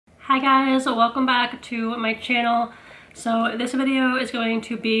Hi guys, welcome back to my channel. So this video is going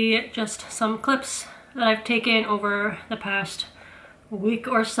to be just some clips that I've taken over the past week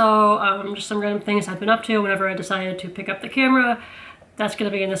or so, just some random things I've been up to whenever I decided to pick up the camera. That's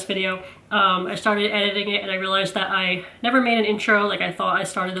going to be in this video. I started editing it and I realized that I never made an intro. Like, I thought I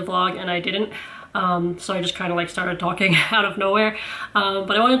started the vlog and I didn't. So I just kind of like started talking out of nowhere.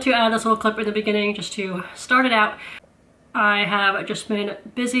 But I wanted to add this little clip in the beginning just to start it out. I have just been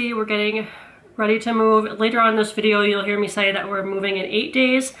busy. We're getting ready to move. Later on in this video, you'll hear me say that we're moving in 8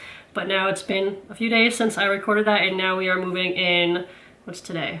 days, but now it's been a few days since I recorded that, and now we are moving in, what's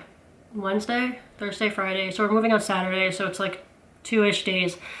today? Wednesday? Thursday, Friday. So we're moving on Saturday, so it's like 2-ish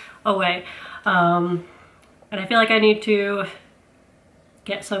days away. And I feel like I need to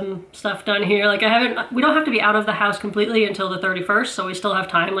get some stuff done here. Like, we don't have to be out of the house completely until the 31st, so we still have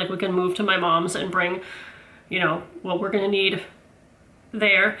time. Like, we can move to my mom's and bring, you know, what we're gonna need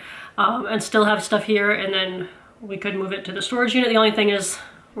there, and still have stuff here, and then we could move it to the storage unit. The only thing is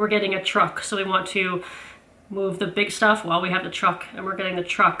we're getting a truck, so we want to move the big stuff while we have the truck, and we're getting the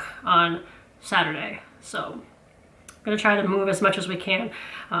truck on Saturday. So I'm gonna try to move as much as we can,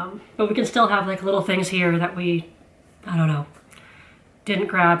 but we can still have like little things here that we, I don't know, didn't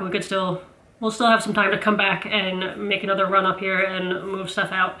grab. We'll still have some time to come back and make another run up here and move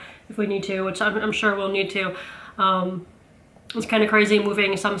stuff out if we need to, which I'm sure we'll need to. It's kind of crazy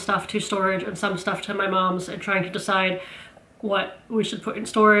moving some stuff to storage and some stuff to my mom's and trying to decide what we should put in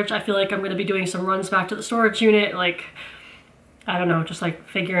storage. I feel like I'm going to be doing some runs back to the storage unit, like, I don't know, just like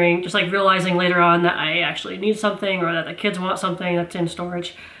realizing later on that I actually need something or that the kids want something that's in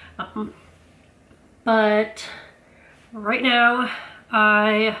storage. But right now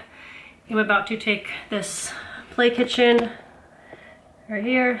I am about to take this play kitchen right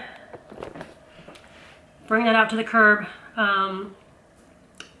here, bring that out to the curb.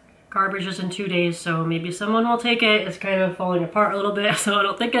 Garbage is in 2 days, so maybe someone will take it. It's kind of falling apart a little bit, so I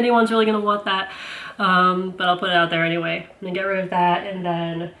don't think anyone's really gonna want that, but I'll put it out there anyway. And then get rid of that, and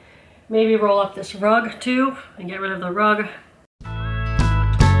then maybe roll up this rug too and get rid of the rug.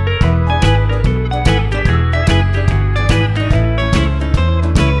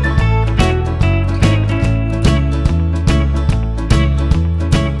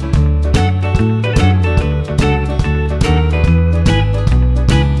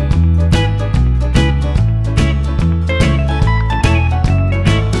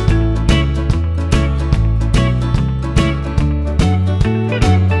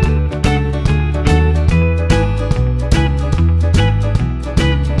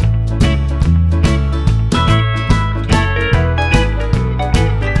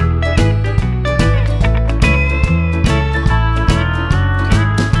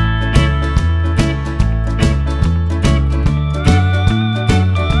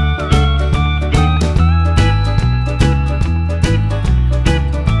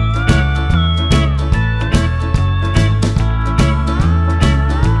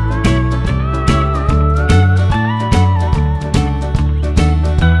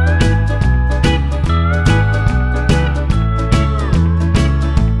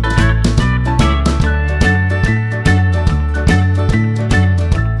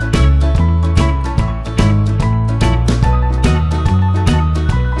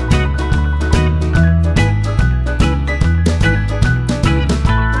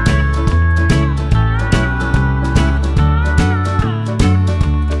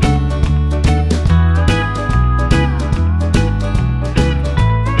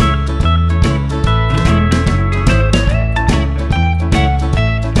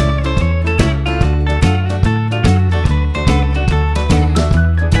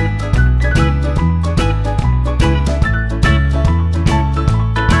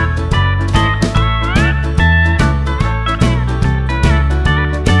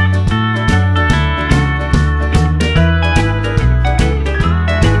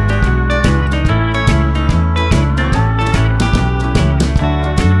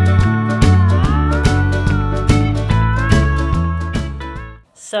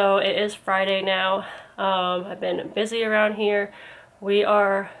 So it is Friday now. I've been busy around here. We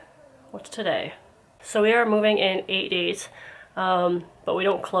are, what's today? So we are moving in 8 days, but we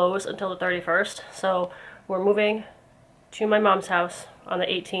don't close until the 31st. So we're moving to my mom's house on the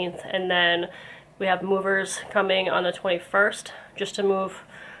 18th, and then we have movers coming on the 21st just to move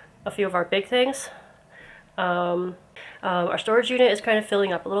a few of our big things. Our storage unit is kind of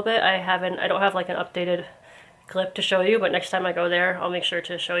filling up a little bit. I don't have like an updated clip to show you, but next time I go there I'll make sure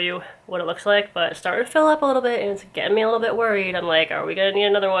to show you what it looks like. But it's starting to fill up a little bit and it's getting me a little bit worried. I'm like, are we gonna need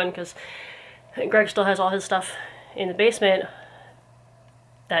another one? Because Greg still has all his stuff in the basement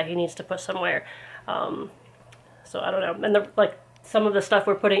that he needs to put somewhere. So I don't know. And like some of the stuff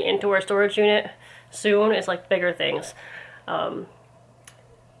we're putting into our storage unit soon is like bigger things. I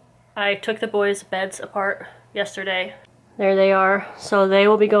took the boys' beds apart yesterday. There they are. So they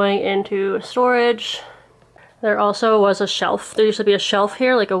will be going into storage. There also was a shelf. There used to be a shelf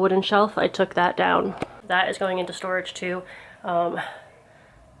here, like a wooden shelf. I took that down. That is going into storage too.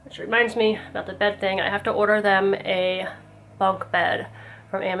 Which reminds me about the bed thing. I have to order them a bunk bed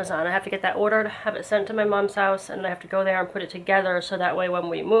from Amazon. I have to get that ordered, have it sent to my mom's house, and I have to go there and put it together so that way when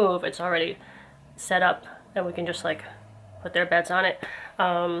we move, it's already set up and we can just like put their beds on it.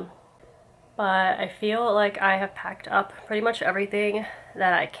 But I feel like I have packed up pretty much everything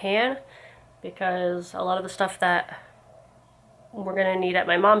that I can, because a lot of the stuff that we're gonna need at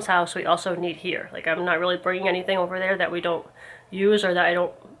my mom's house we also need here. Like I'm not really bringing anything over there that we don't use or that I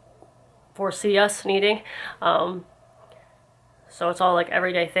don't foresee us needing. So it's all like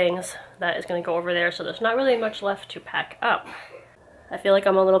everyday things that is gonna go over there, so there's not really much left to pack up. I feel like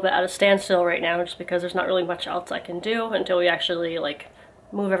I'm a little bit at a standstill right now just because there's not really much else I can do until we actually like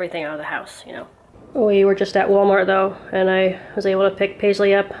move everything out of the house, you know. We were just at Walmart though, and I was able to pick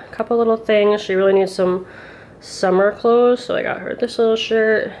Paisley up a couple little things. She really needs some summer clothes, so I got her this little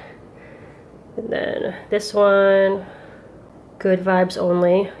shirt, and then this one, good vibes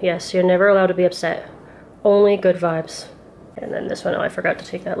only. Yes, you're never allowed to be upset. Only good vibes. And then this one, oh, I forgot to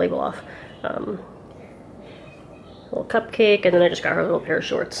take that label off. Little cupcake, and then I just got her a little pair of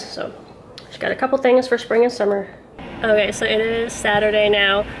shorts. So she's got a couple things for spring and summer. Okay, so it is Saturday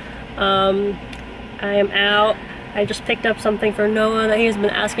now. I am out. I just picked up something for Noah that he's been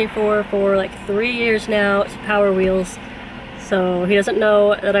asking for like 3 years now. It's Power Wheels. So he doesn't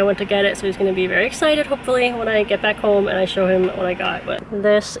know that I went to get it, so he's gonna be very excited hopefully when I get back home and I show him what I got. But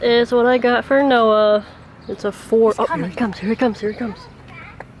this is what I got for Noah. It's a 4. Oh, here he comes, here he comes, here he comes.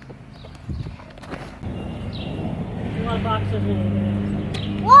 A lot of boxes.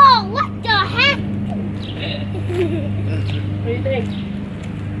 Whoa, what the heck? What do you think?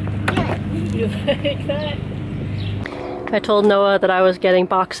 You like that? I told Noah that I was getting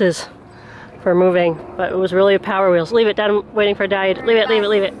boxes for moving, but it was really a Power Wheels. Leave it, Dad, I'm waiting for Daddy. Leave it, leave it,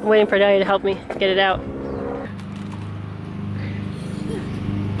 leave it. I'm waiting for Daddy to help me get it out.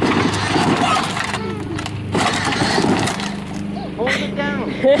 Hold it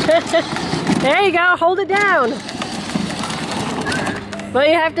down. There you go, hold it down. But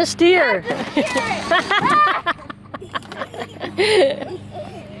you have to steer.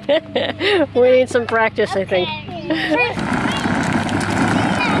 We need some practice, I think.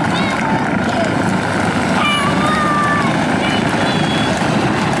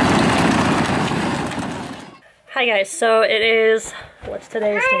 Hi guys, so it is, what's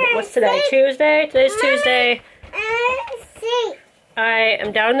today's date? What's today? Tuesday? Today's Tuesday. I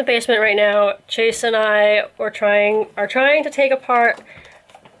am down in the basement right now. Chase and I are trying to take apart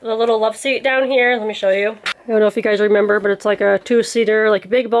the little love seat down here. Let me show you. I don't know if you guys remember, but it's like a 2-seater, like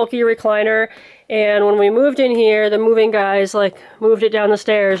big bulky recliner. And when we moved in here, the moving guys like moved it down the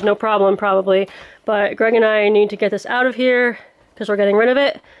stairs, no problem probably. But Greg and I need to get this out of here because we're getting rid of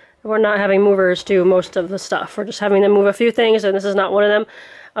it. We're not having movers do most of the stuff. We're just having them move a few things, and this is not one of them.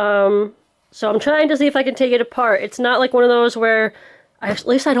 So I'm trying to see if I can take it apart. It's not like one of those where, at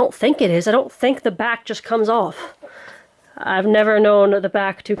least I don't think it is. I don't think the back just comes off. I've never known the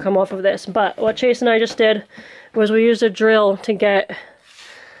back to come off of this, but what Chase and I just did was we used a drill to get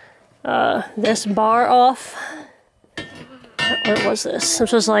this bar off. Where was this?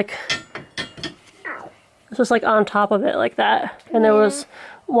 This was like on top of it like that, and there was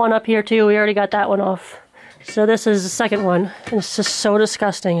one up here too. We already got that one off. So this is the second one, and it's just so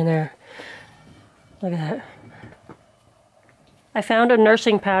disgusting in there. Look at that. I found a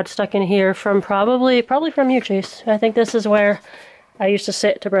nursing pad stuck in here from probably from you, Chase. I think this is where I used to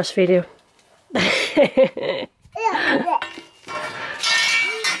sit to breastfeed you.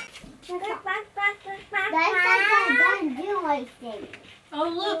 Oh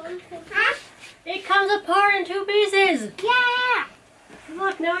look! It comes apart in 2 pieces! Yeah!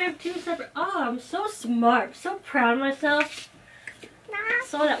 Look, now we have 2 separate... Oh, I'm so smart. So proud of myself. I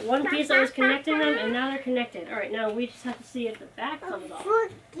saw that one piece that was connecting them, and now they're connected. Alright, now we just have to see if the back comes off.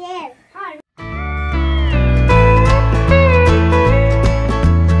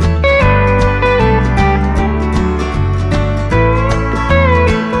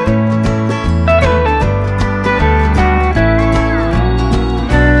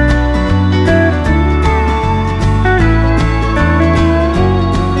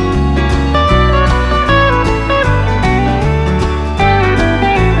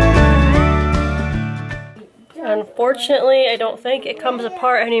 Unfortunately, I don't think it comes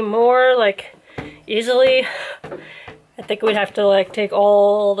apart anymore, like, easily. I think we'd have to, like, take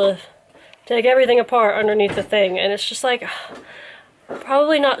everything apart underneath the thing, and it's just, like,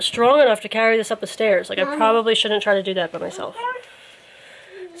 probably not strong enough to carry this up the stairs. Like, I probably shouldn't try to do that by myself.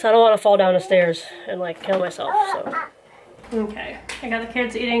 So I don't want to fall down the stairs and, like, kill myself, so. Okay, I got the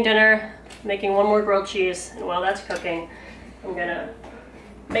kids eating dinner, making one more grilled cheese, and while that's cooking, I'm gonna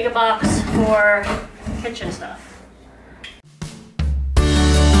make a box for kitchen stuff.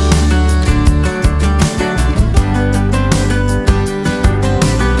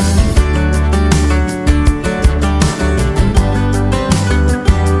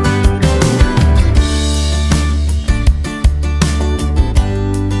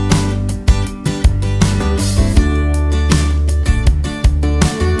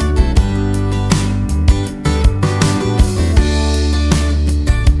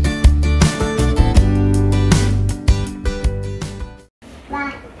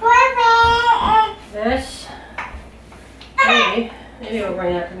 This, maybe we'll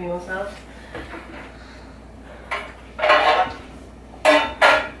bring that to me myself.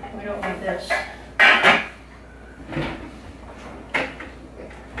 We don't need this.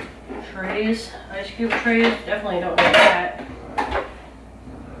 Trays, ice cube trays, definitely don't need that.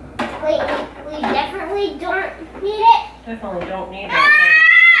 Wait, we definitely don't need it? Definitely don't need that.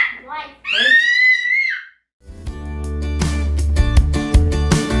 Why?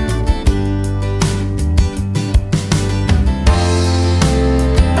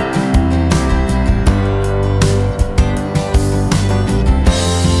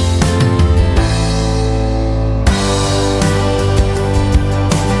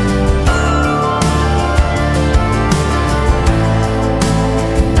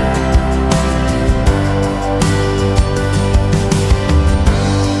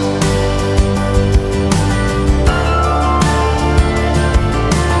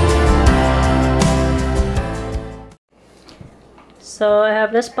 So I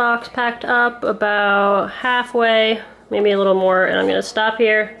have this box packed up about halfway, maybe a little more, and I'm gonna stop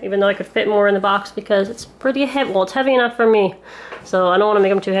here, even though I could fit more in the box because it's pretty heavy. Well, it's heavy enough for me, so I don't want to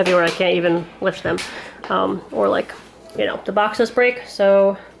make them too heavy where I can't even lift them, or like, you know, the boxes break.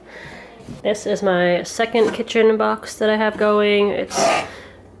 So this is my second kitchen box that I have going. It's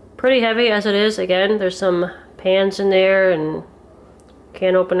pretty heavy as it is. Again, there's some pans in there and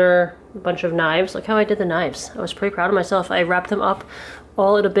can opener, a bunch of knives. Look how I did the knives. I was pretty proud of myself. I wrapped them up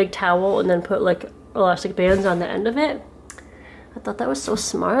all in a big towel and then put like elastic bands on the end of it. I thought that was so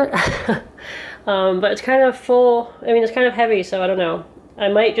smart. But it's kind of full. I mean, it's kind of heavy, so I don't know. I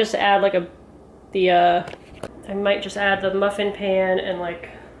might just add like I might just add the muffin pan and like,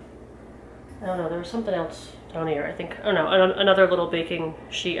 I don't know, there was something else down here, I think. Oh no, another little baking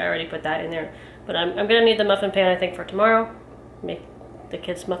sheet. I already put that in there. But I'm gonna need the muffin pan, I think, for tomorrow. Make the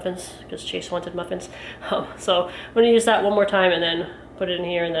kids muffins because Chase wanted muffins. So I'm gonna use that one more time and then put it in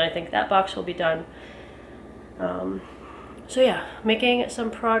here, and then I think that box will be done. So yeah, making some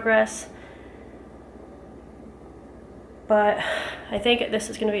progress, but I think this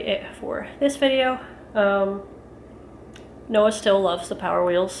is gonna be it for this video. Noah still loves the Power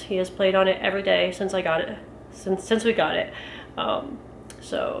Wheels. He has played on it every day since I got it, since we got it.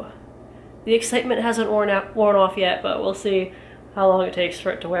 So the excitement hasn't worn off yet, but we'll see how long it takes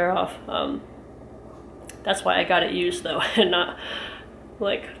for it to wear off. That's why I got it used though, and not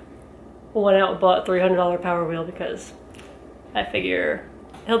like went out and bought a $300 Power Wheel, because I figure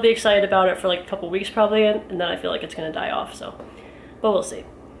he'll be excited about it for like a couple weeks probably, and then I feel like it's gonna die off, so, but we'll see.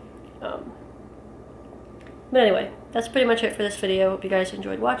 But anyway, that's pretty much it for this video. Hope you guys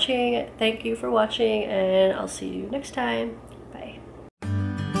enjoyed watching. Thank you for watching, and I'll see you next time.